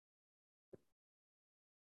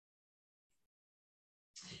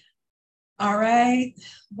All right,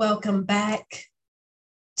 welcome back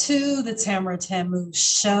to the Tamara Tamu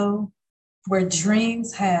show where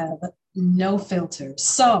dreams have no filters.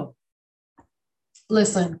 So,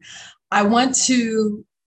 listen, I want to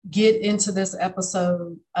get into this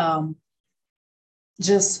episode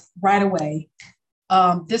just right away.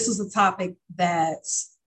 This is a topic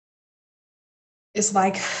that's it's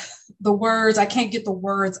like the words, I can't get the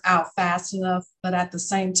words out fast enough, but at the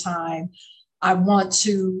same time, I want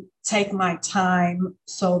to take my time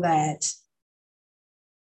so that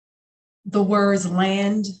the words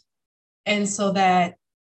land and so that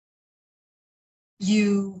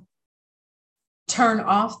you turn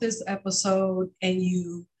off this episode and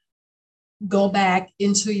you go back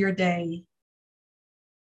into your day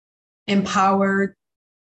empowered,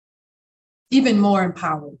 even more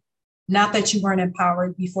empowered. Not that you weren't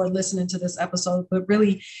empowered before listening to this episode, but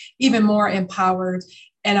really even more empowered.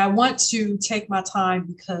 And I want to take my time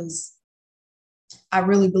because I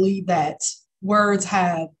really believe that words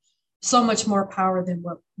have so much more power than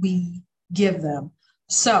what we give them.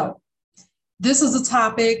 So this is a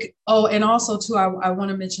topic. Oh, and also too, I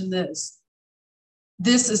want to mention this.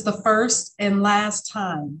 This is the first and last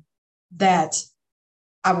time that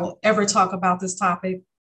I will ever talk about this topic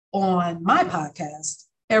on my podcast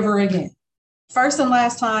ever again. First and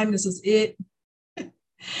last time, this is it.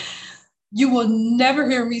 You will never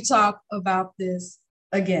hear me talk about this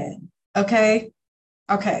again. Okay?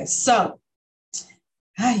 Okay, so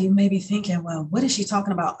you may be thinking, well, what is she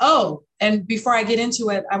talking about? Oh, and before I get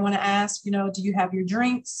into it, I want to ask, do you have your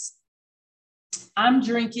drinks? I'm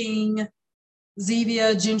drinking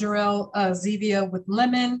Zevia ginger ale, Zevia with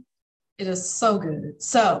lemon. It is so good.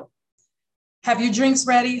 So have your drinks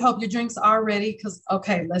ready? Hope your drinks are ready because,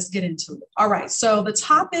 okay, let's get into it. All right, so the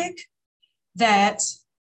topic that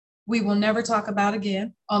we will never talk about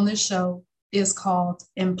again on this show is called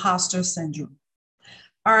imposter syndrome.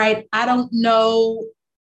 All right, I don't know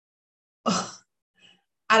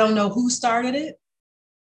who started it.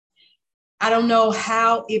 I don't know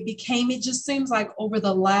how it became. It just seems like over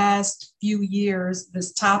the last few years,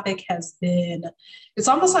 this topic has been, it's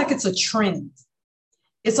almost like it's a trend.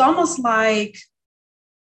 It's almost like,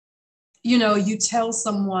 you tell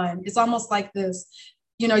someone, it's almost like this,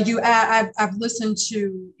 I've listened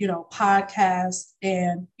to, podcasts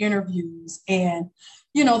and interviews and,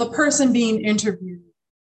 the person being interviewed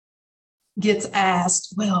gets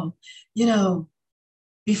asked, well,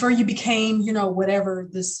 before you became, whatever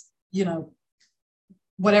this,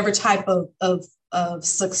 whatever type of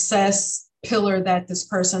success pillar that this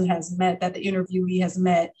person has met, that the interviewee has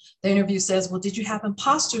met, the interview says, well, did you have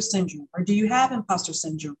imposter syndrome or do you have imposter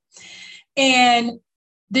syndrome? And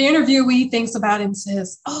the interviewee thinks about it and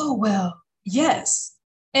says, oh, well, yes.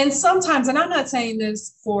 And sometimes, and I'm not saying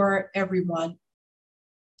this for everyone,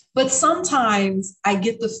 but sometimes I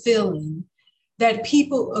get the feeling that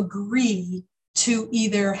people agree to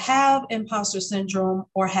either have imposter syndrome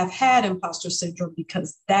or have had imposter syndrome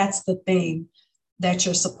because that's the thing that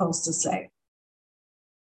you're supposed to say.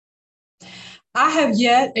 I have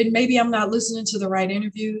yet, and maybe I'm not listening to the right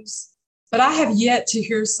interviews, but I have yet to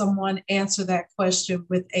hear someone answer that question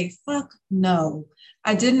with a fuck no.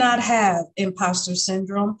 I did not have imposter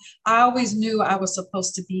syndrome. I always knew I was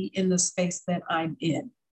supposed to be in the space that I'm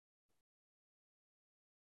in.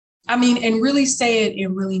 I mean, and really say it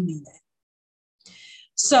and really mean it.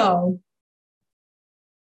 So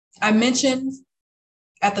I mentioned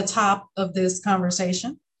at the top of this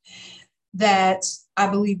conversation that I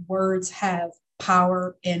believe words have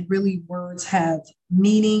power and really words have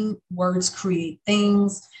meaning. Words create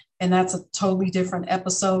things, and that's a totally different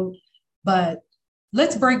episode. But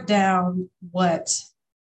let's break down what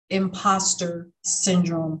imposter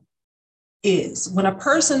syndrome is. When a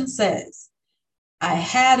person says, I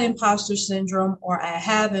had imposter syndrome or I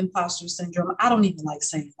have imposter syndrome, I don't even like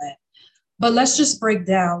saying that. But let's just break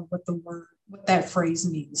down what that phrase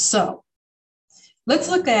means. So let's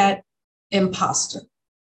look at imposter.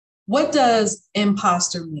 What does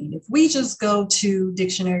imposter mean? If we just go to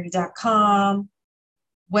dictionary.com,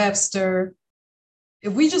 Webster,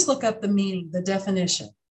 if we just look up the meaning, the definition,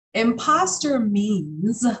 imposter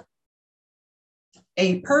means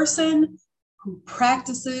a person who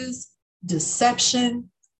practices deception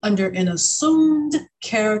under an assumed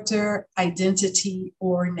character, identity,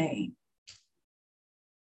 or name.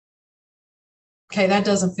 Okay, that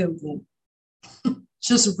doesn't feel good.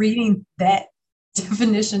 Just reading that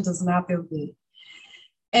definition does not feel good.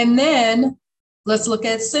 And then let's look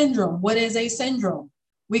at syndrome. What is a syndrome?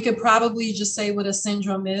 We could probably just say what a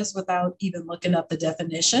syndrome is without even looking up the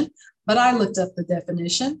definition, but I looked up the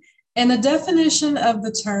definition. And the definition of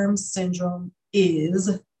the term syndrome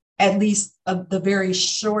is at least the very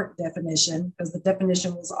short definition, because the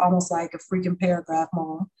definition was almost like a freaking paragraph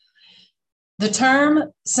long. The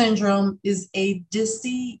term syndrome is a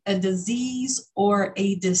disease or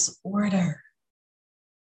a disorder.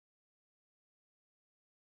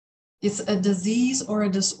 It's a disease or a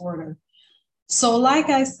disorder. So like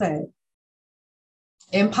I said,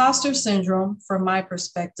 imposter syndrome, from my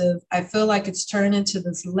perspective, I feel like it's turned into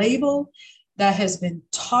this label that has been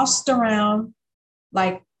tossed around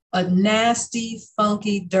like a nasty,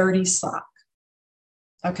 funky, dirty sock.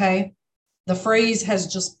 Okay? The phrase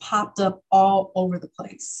has just popped up all over the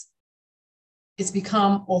place. It's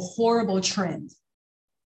become a horrible trend.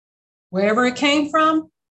 Wherever it came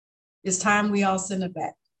from, it's time we all send it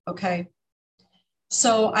back. Okay?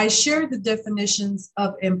 So I shared the definitions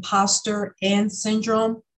of imposter and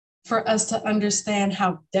syndrome for us to understand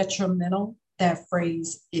how detrimental that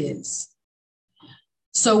phrase is.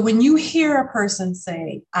 So when you hear a person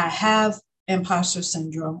say, I have imposter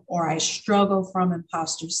syndrome, or I struggle from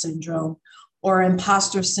imposter syndrome, or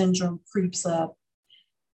imposter syndrome creeps up,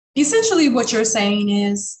 essentially what you're saying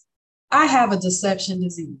is, I have a deception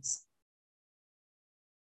disease.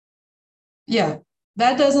 Yeah,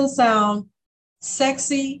 that doesn't sound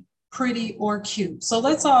sexy, pretty, or cute. So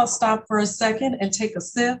let's all stop for a second and take a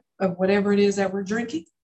sip of whatever it is that we're drinking.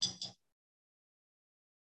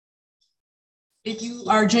 If you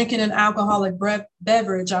are drinking an alcoholic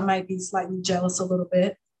beverage, I might be slightly jealous a little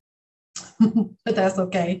bit, but that's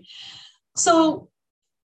okay. So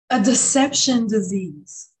a deception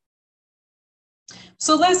disease.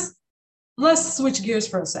 So let's switch gears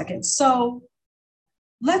for a second. So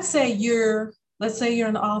let's say you're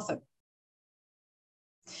an author.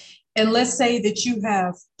 And let's say that you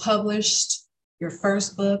have published your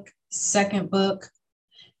first book, second book,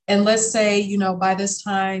 and let's say, by this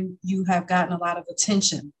time you have gotten a lot of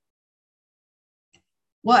attention.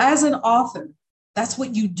 Well, as an author, that's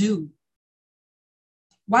what you do.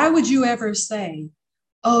 Why would you ever say,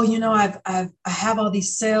 oh, I have all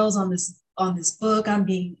these sales on this book. I'm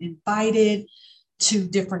being invited to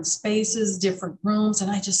different spaces, different rooms,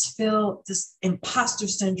 and I just feel this imposter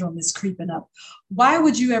syndrome is creeping up. Why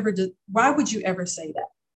would you ever say that?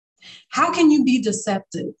 How can you be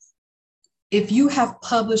deceptive if you have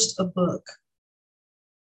published a book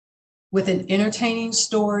with an entertaining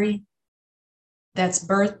story that's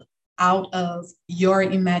birthed out of your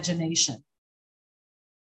imagination?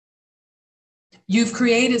 You've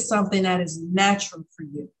created something that is natural for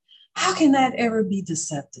you. How can that ever be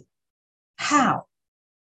deceptive? How?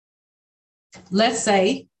 Let's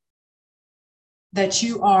say that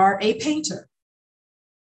you are a painter.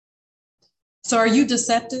 So are you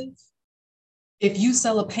deceptive if you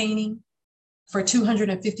sell a painting for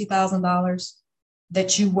 $250,000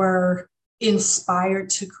 that you were inspired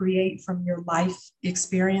to create from your life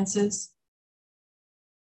experiences?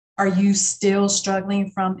 Are you still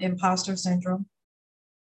struggling from imposter syndrome?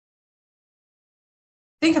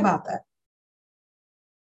 Think about that.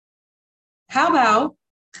 How about,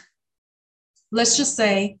 let's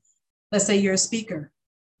say you're a speaker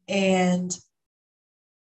and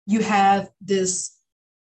you have this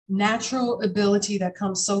natural ability that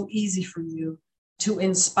comes so easy for you to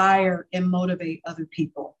inspire and motivate other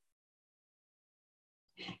people.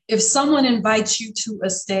 If someone invites you to a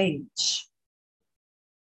stage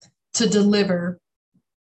to deliver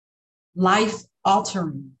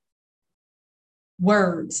life-altering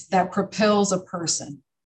words that propels a person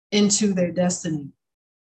into their destiny,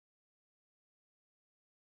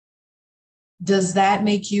 does that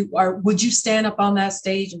make you, or would you stand up on that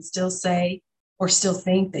stage and still say, or still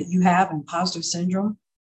think that you have imposter syndrome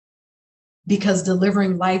because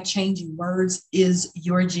delivering life-changing words is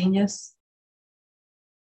your genius?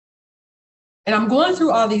 And I'm going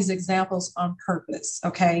through all these examples on purpose,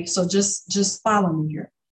 okay? So just follow me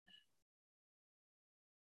here.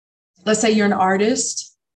 Let's say you're an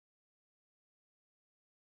artist,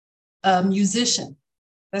 a musician.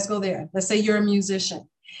 Let's go there. Let's say you're a musician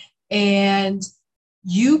and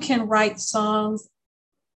you can write songs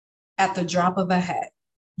at the drop of a hat.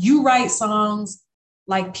 You write songs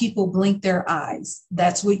like people blink their eyes.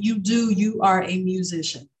 That's what you do. You are a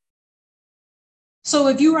musician. So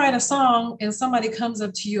if you write a song and somebody comes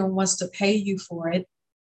up to you and wants to pay you for it,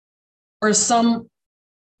 or some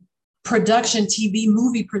production, TV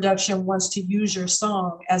movie production wants to use your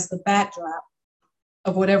song as the backdrop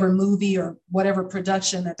of whatever movie or whatever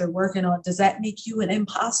production that they're working on, does that make you an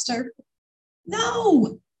imposter?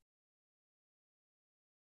 No.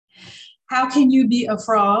 How can you be a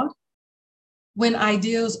fraud when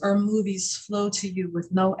ideas or movies flow to you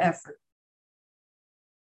with no effort?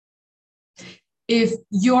 If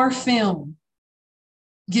your film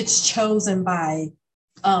gets chosen by,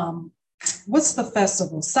 what's the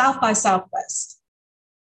festival? South by Southwest.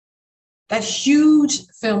 That huge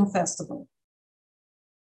film festival,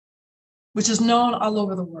 which is known all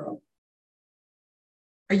over the world.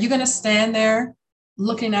 Are you going to stand there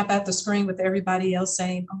looking up at the screen with everybody else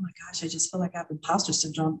saying, oh my gosh, I just feel like I have imposter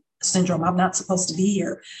syndrome. I'm not supposed to be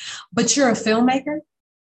here. But you're a filmmaker.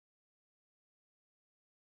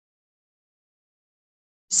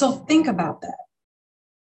 So think about that.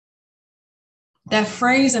 That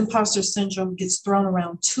phrase imposter syndrome gets thrown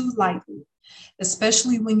around too lightly,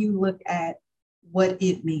 especially when you look at what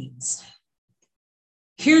it means.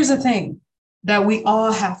 Here's the thing that we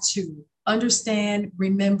all have to understand,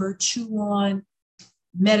 remember, chew on,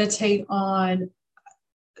 meditate on,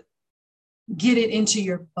 get it into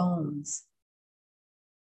your bones.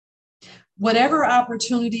 Whatever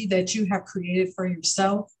opportunity that you have created for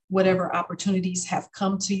yourself, whatever opportunities have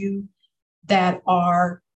come to you that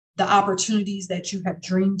are the opportunities that you have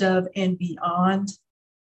dreamed of and beyond,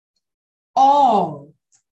 all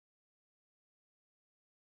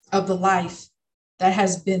of the life that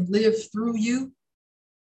has been lived through you,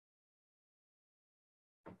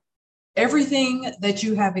 everything that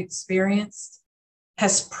you have experienced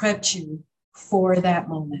has prepped you for that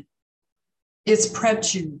moment. It's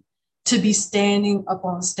prepped you to be standing up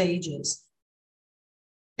on stages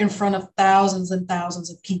in front of thousands and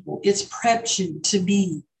thousands of people. It's prepped you to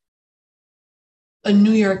be a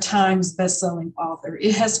New York Times bestselling author.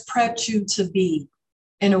 It has prepped you to be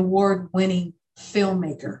an award-winning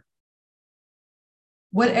filmmaker.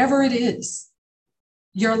 Whatever it is,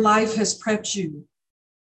 your life has prepped you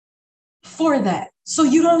for that. So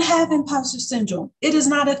you don't have imposter syndrome. It is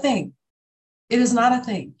not a thing. It is not a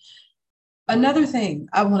thing. Another thing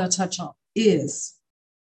I want to touch on is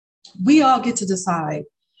we all get to decide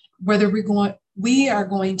whether we are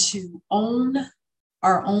going to own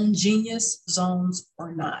our own genius zones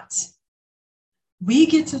or not. We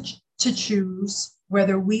get to choose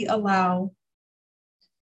whether we allow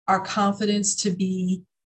our confidence to be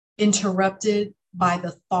interrupted by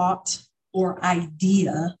the thought or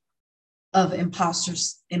idea of imposter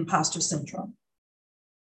syndrome.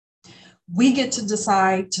 We get to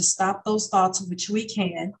decide to stop those thoughts, which we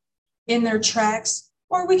can, in their tracks,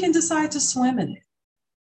 or we can decide to swim in it.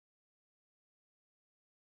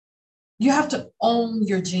 You have to own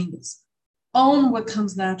your genius. Own what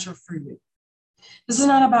comes natural for you. This is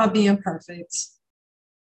not about being perfect.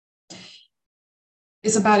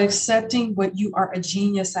 It's about accepting what you are a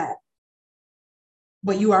genius at,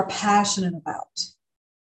 what you are passionate about.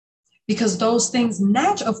 Because those things,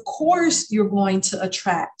 of course, you're going to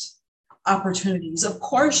attract opportunities. Of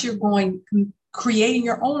course, creating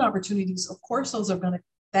your own opportunities. Of course,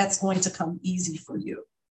 that's going to come easy for you.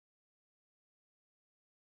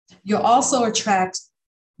 You'll also attract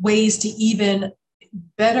ways to even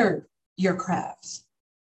better your craft.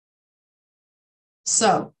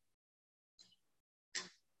 So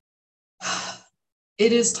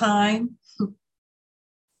it is time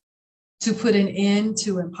to put an end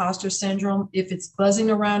to imposter syndrome. If it's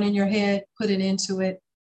buzzing around in your head, put an end to it.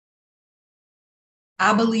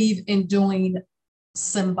 I believe in doing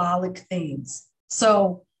symbolic things.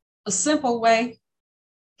 So a simple way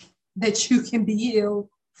that you can be healed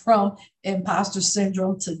from imposter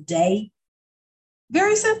syndrome today,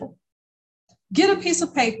 very simple. Get a piece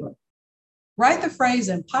of paper. Write the phrase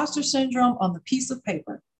imposter syndrome on the piece of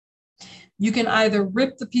paper. You can either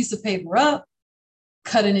rip the piece of paper up,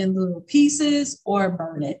 cut it in little pieces, or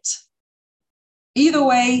burn it. Either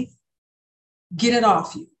way, get it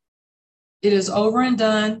off you. It is over and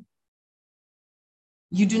done.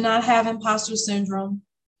 You do not have imposter syndrome.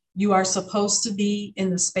 You are supposed to be in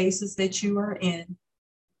the spaces that you are in.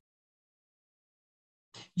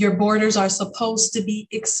 Your borders are supposed to be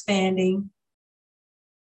expanding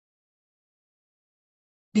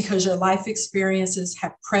because your life experiences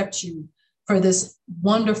have prepped you for this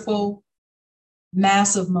wonderful,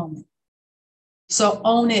 massive moment. So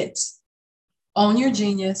own it. Own your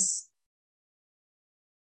genius.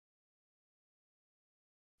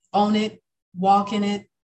 Own it. Walk in it.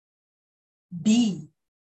 Be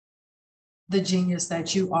the genius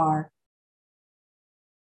that you are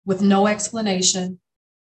with no explanation,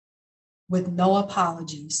 with no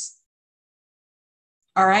apologies.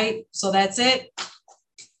 All right, so that's it.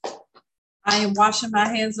 I am washing my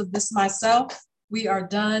hands of this myself. We are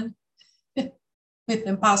done with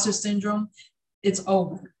imposter syndrome. It's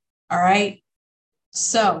over. All right.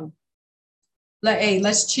 So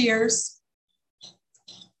let's cheers.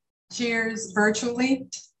 Cheers virtually.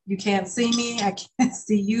 You can't see me. I can't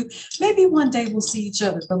see you. Maybe one day we'll see each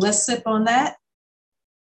other, but let's sip on that.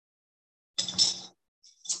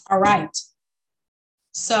 All right.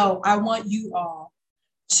 So I want you all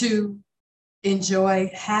to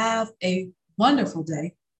enjoy, have a wonderful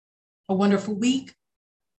day, a wonderful week.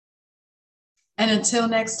 And until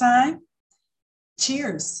next time,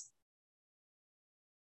 cheers.